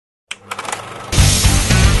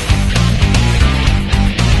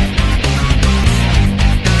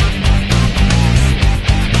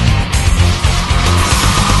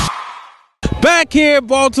back here in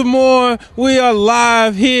Baltimore. We are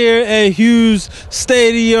live here at Hughes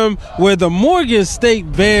Stadium where the Morgan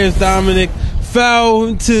State Bears, Dominic,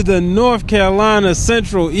 fell to the North Carolina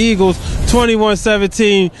Central Eagles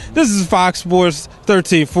 21-17. This is Fox Sports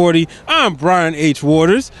 1340. I'm Brian H.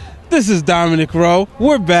 Waters. This is Dominic Rowe.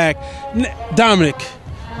 We're back. Dominic,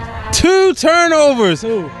 2 turnovers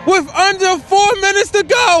with under 4 minutes to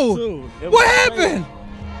go. What happened?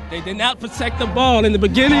 They did not protect the ball. In the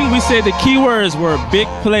beginning, we said the key words were big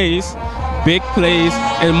plays,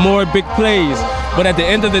 and more big plays. But at the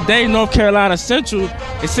end of the day, North Carolina Central,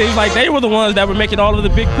 it seems like they were the ones that were making all of the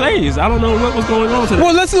big plays. I don't know what was going on today.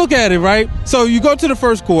 Well, let's look at it, right? So you go to the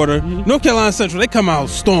first quarter, North Carolina Central, they come out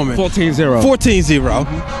storming. 14-0.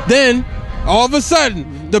 14-0. Then, all of a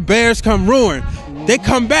sudden, the Bears come ruin. They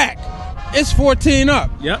come back. It's 14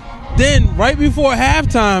 up. Yep. Then, right before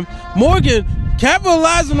halftime, Morgan,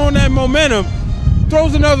 capitalizing on that momentum,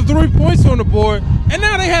 throws another 3 points on the board, and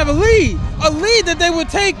now they have a lead that they would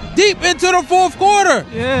take deep into the fourth quarter.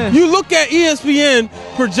 Yeah. You look at ESPN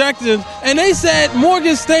projections, and they said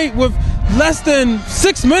Morgan State with less than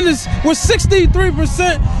 6 minutes was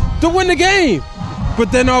 63% to win the game.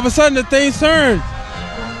 But then all of a sudden the things turned.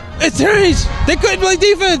 It changed. They couldn't play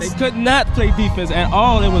defense. They could not play defense at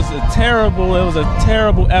all. It was a terrible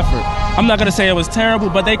effort. I'm not going to say it was terrible,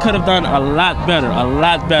 but they could have done a lot better.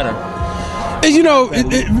 And you know,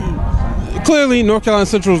 clearly North Carolina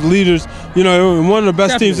Central's leaders, you know, one of the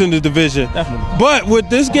best teams in the division. Definitely. But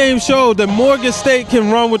what this game showed that Morgan State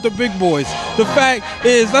can run with the big boys. The fact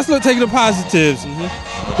is, let's take the positives.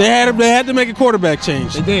 They had to make a quarterback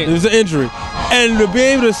change. They did. It was an injury. And to be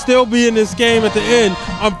able to still be in this game at the end,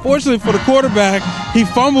 unfortunately for the quarterback, he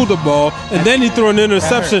fumbled the ball, and then he threw an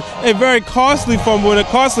interception, a very costly fumble and a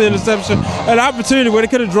costly interception, an opportunity where they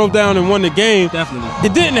could have drove down and won the game. Definitely.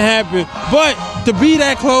 It didn't happen, but to be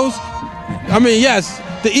that close, I mean, yes,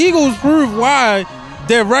 the Eagles prove why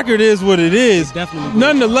their record is what it is. Definitely.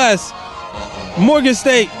 Nonetheless, Morgan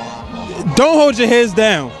State, don't hold your heads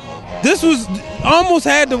down. This was almost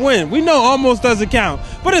had to win. We know almost doesn't count,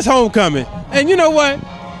 but it's homecoming. And you know what?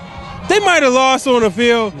 They might have lost on the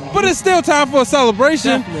field, but it's still time for a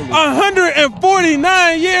celebration. Definitely.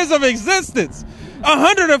 149 years of existence.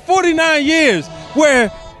 149 years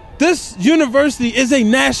where this university is a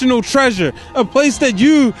national treasure, a place that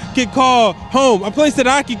you can call home, a place that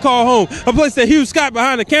I can call home, a place that Hugh Scott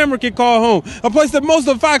behind the camera can call home, a place that most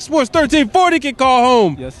of Fox Sports 1340 can call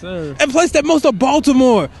home. Yes, sir. A place that most of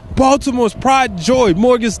Baltimore's pride, joy,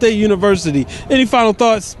 Morgan State University. Any final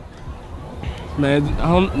thoughts? Man,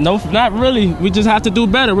 no, not really. We just have to do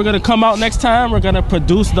better. We're going to come out next time. We're going to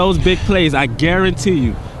produce those big plays. I guarantee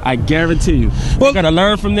you. We're going to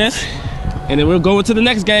learn from this, and then we'll go into the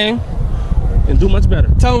next game and do much better.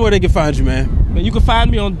 Tell them where they can find you, man. You can find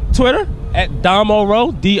me on Twitter at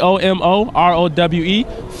Domorowe, DOMOROWE.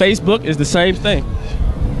 Facebook is the same thing.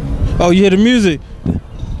 Oh, you hear the music?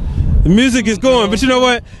 The music is going, but you know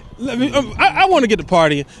what? I want to get the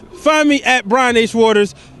party. Find me at Brian H.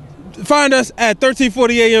 Waters. Find us at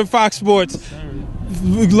 1340 AM Fox Sports.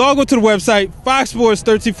 Log on to the website,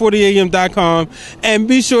 foxsports1340am.com, and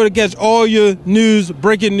be sure to catch all your news,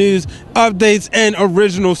 breaking news, updates, and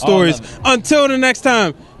original stories. Until the next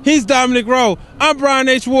time, he's Dominic Rowe. I'm Brian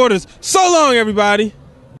H. Waters. So long, everybody.